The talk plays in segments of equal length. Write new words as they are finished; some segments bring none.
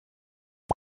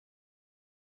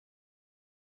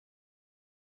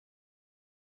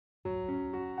Here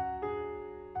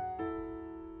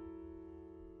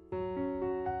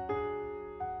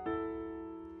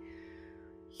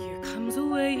comes a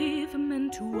wave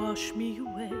meant to wash me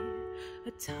away,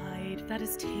 a tide that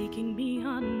is taking me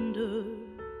under.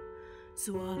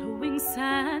 Swallowing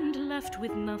sand, left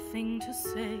with nothing to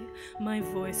say, my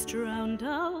voice drowned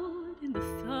out in the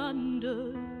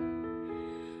thunder.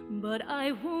 But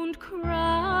I won't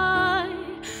cry,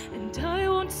 and I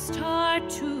won't start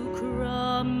to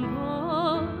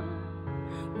crumble.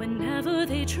 Whenever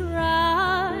they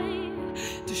try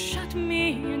to shut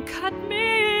me and cut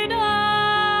me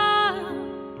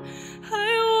down,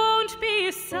 I won't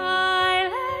be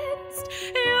silenced.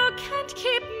 You can't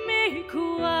keep me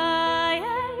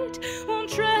quiet. Won't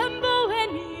tremble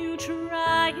when you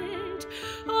try it.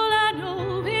 All I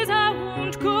know is I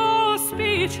won't go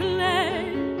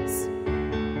speechless,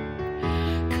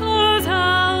 'cause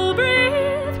I'll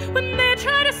breathe when they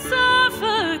try to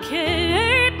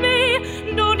suffocate me.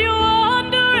 Don't you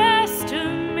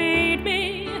underestimate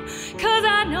me, 'cause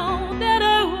I know that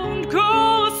I won't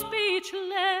go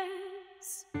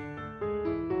speechless.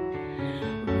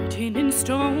 Written in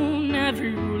stone,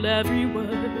 every rule, every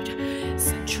word,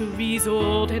 centuries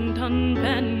old and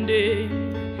unbending.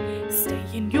 Stay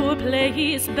in your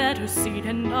place, better seen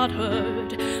and not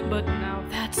heard. But now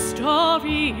that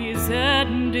story's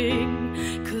ending,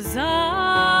 'cause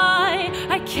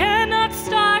I cannot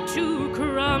start to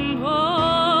crumble.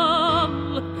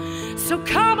 So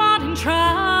come on and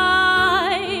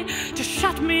try to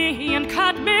shut me and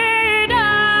cut me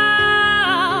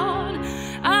down.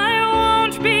 I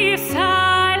won't be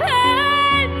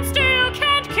silenced. You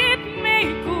can't keep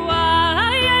me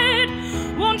quiet.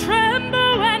 Won't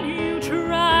tremble when you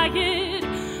try it.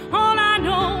 All I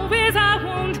know is I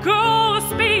won't go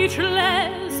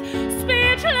speechless,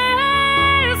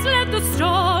 speechless. Let the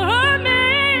storm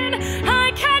in. I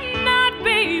cannot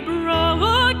be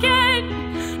broken.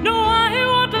 No, I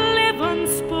won't live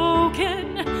unspoken,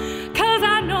 'cause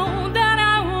I know that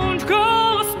I won't go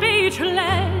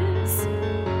speechless.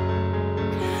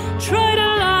 Try to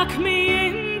lock me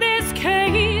in this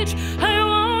cage, I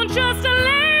won't just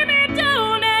lay me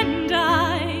down and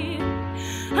die.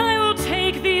 I will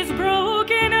take these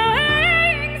broken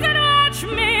wings and watch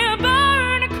me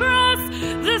burn across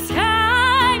the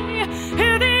sky.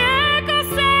 Hear the echo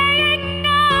saying I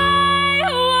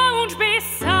won't be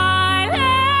silenced.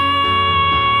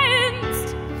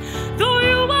 Though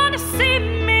you want to see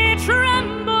me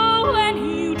tremble when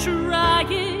you try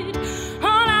it,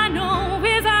 all I know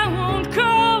is I won't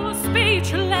go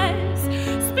speechless,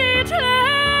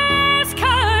 speechless.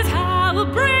 'Cause I'll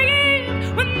breathe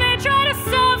when they try to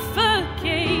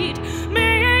suffocate me.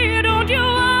 Don't you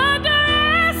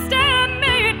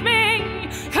underestimate me,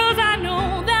 'cause I know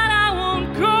that I won't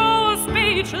go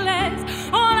speechless.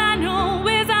 All I know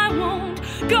is I won't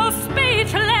go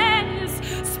speechless,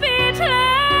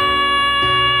 speechless.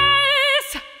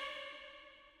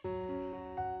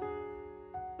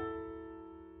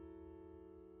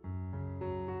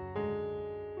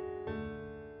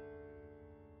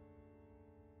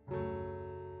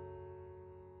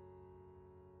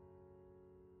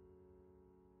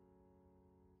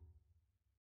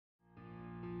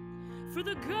 For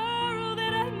the girl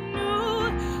that I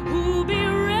knew, who'll be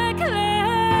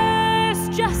reckless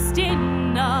just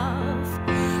enough,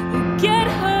 who'll get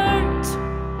hurt,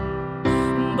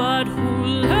 but who